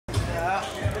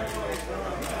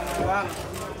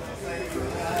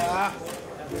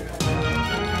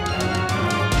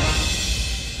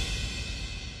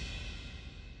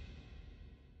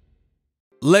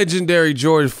Legendary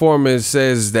George Foreman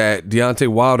says that Deontay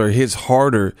Wilder hits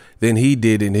harder than he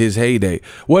did in his heyday.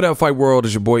 What up, Fight World?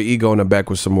 It's your boy Ego, and I'm back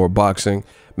with some more boxing.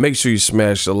 Make sure you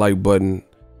smash the like button.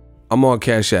 I'm on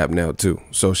Cash App now too,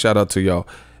 so shout out to y'all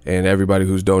and everybody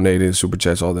who's donated, super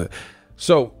chats, all that.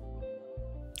 So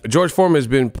George Foreman has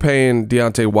been paying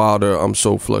Deontay Wilder. I'm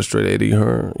so frustrated, Eddie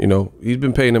Hearn. You know, he's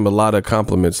been paying him a lot of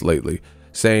compliments lately,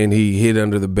 saying he hid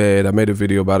under the bed. I made a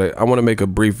video about it. I want to make a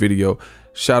brief video.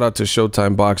 Shout out to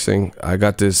Showtime Boxing. I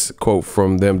got this quote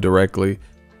from them directly.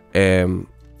 And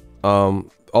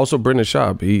also Brendan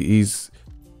Schaub. This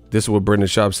is what Brendan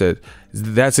Schaub said.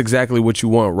 That's exactly what you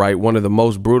want, right? One of the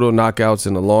most brutal knockouts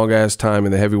in a long ass time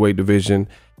in the heavyweight division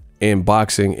in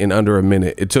boxing in under a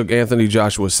minute. It took Anthony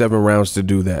Joshua 7 rounds to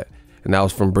do that. And that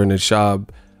was from Brendan Schaub,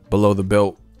 Below the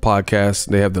Belt podcast.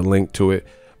 They have the link to it.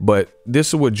 But this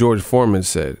is what George Foreman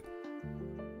said.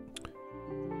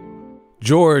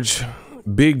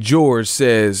 Big George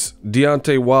says,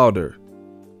 Deontay Wilder,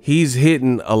 he's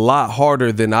hitting a lot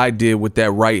harder than I did with that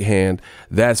right hand.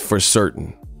 That's for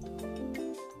certain.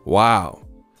 Wow.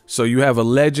 So you have a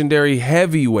legendary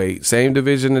heavyweight, same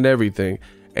division and everything,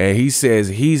 and he says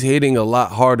he's hitting a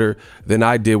lot harder than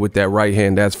I did with that right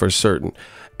hand. That's for certain.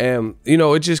 And, you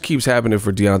know, it just keeps happening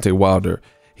for Deontay Wilder.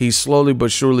 He's slowly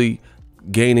but surely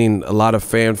gaining a lot of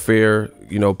fanfare.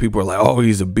 You know, people are like, oh,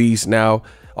 he's a beast now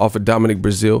off of Dominic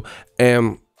Brazil.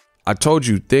 And I told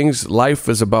you, life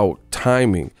is about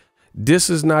timing. This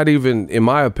is not even, in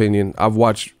my opinion, I've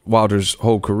watched Wilder's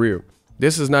whole career.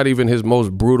 This is not even his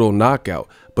most brutal knockout,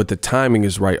 but the timing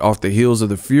is right. Off the heels of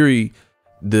the Fury,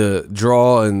 the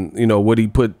draw, and, you know, what he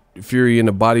put Fury in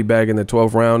the body bag in the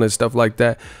 12th round and stuff like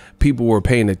that, people were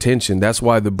paying attention. That's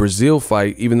why the Brazil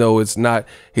fight, even though it's not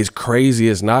his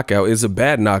craziest knockout, it's a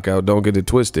bad knockout, don't get it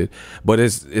twisted, but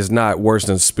it's not worse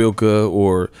than Spilka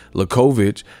or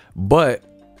Lakovic, but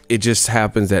it just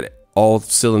happens that all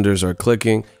cylinders are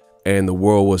clicking and the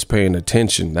world was paying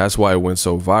attention. That's why it went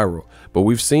so viral. But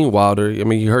we've seen Wilder, I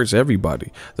mean, he hurts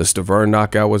everybody. The Stavern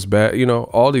knockout was bad. You know,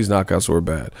 all these knockouts were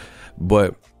bad,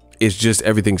 but it's just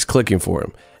everything's clicking for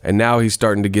him. And now he's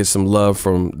starting to get some love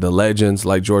from the legends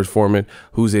like George Foreman,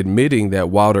 who's admitting that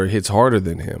Wilder hits harder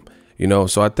than him. You know,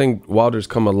 so I think Wilder's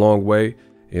come a long way,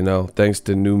 you know, thanks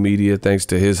to new media, thanks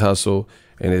to his hustle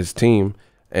and his team.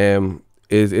 And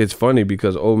it's funny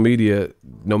because old media,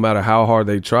 no matter how hard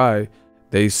they try,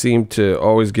 they seem to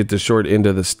always get the short end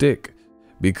of the stick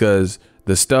because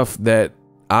the stuff that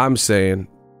I'm saying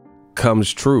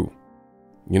comes true.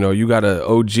 You know, you got an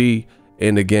OG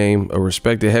in the game, a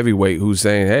respected heavyweight who's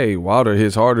saying, hey, Wilder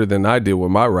hits harder than I did with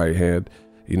my right hand.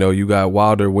 You know, you got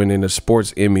Wilder winning a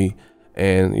sports Emmy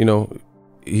and, you know,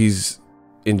 he's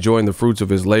enjoying the fruits of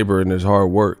his labor and his hard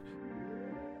work.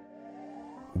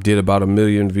 Did about 1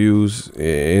 million views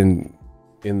in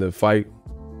the fight,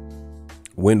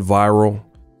 went viral.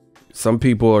 Some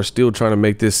people are still trying to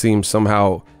make this seem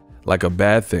somehow like a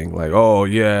bad thing. Like, oh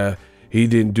yeah, he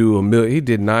didn't do 1 million. He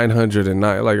did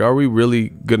 909. Like, are we really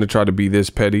going to try to be this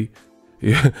petty?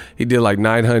 He did like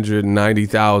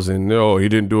 990,000. No, he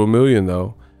didn't do 1 million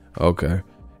though. Okay.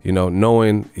 You know,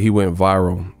 knowing he went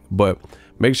viral, but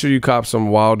make sure you cop some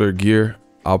Wilder gear.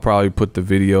 I'll probably put the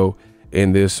video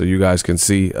in this so you guys can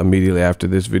see immediately after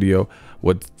this video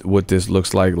what this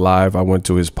looks like live. I went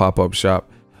to his pop-up shop,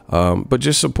 but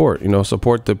just support, you know,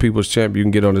 support the People's Champ. You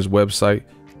can get on his website,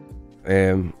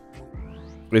 and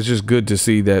it's just good to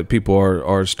see that people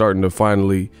are starting to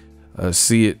finally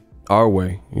see it our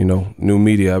way. You know, new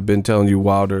media. I've been telling you,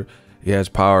 Wilder, he has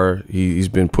power. He's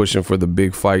been pushing for the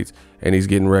big fights, and he's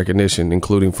getting recognition,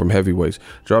 including from heavyweights.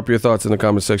 Drop your thoughts in the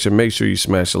comment section. Make sure you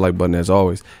smash the like button as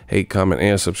always. Hate, comment,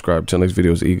 and subscribe. Till next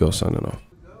video is Ego signing off.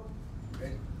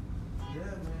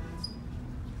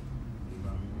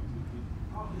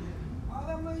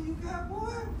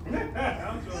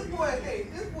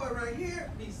 This boy right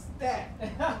here, he's stacked.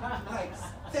 Like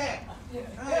stacked.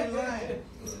 I ain't lying.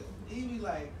 He be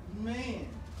like, man.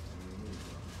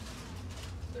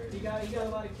 He got a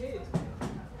lot of kids.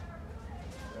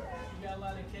 He got a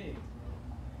lot of kids.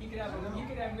 You could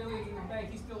have millions in the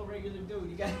bank. He's still a regular dude.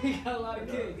 He got a lot of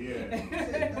kids. Yeah. I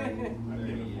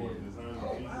can't afford this.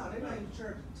 Oh wow, they're not even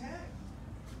charging tax.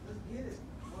 Let's get it.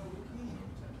 Well, we can.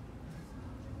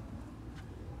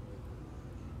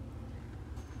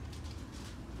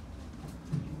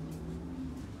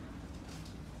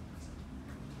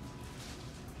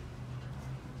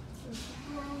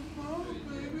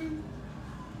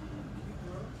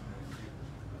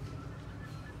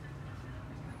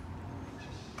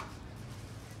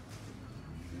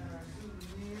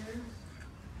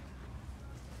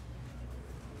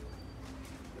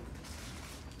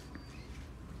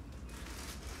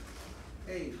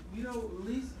 Hey, you know, at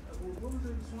least, what was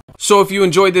it? So if you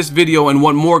enjoyed this video and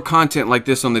want more content like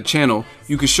this on the channel,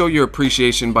 you can show your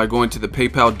appreciation by going to the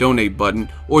PayPal donate button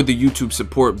or the YouTube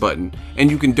support button, and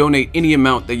you can donate any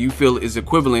amount that you feel is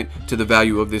equivalent to the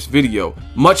value of this video.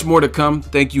 Much more to come.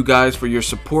 Thank you guys for your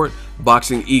support.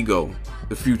 Boxing Ego,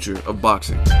 the future of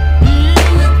boxing.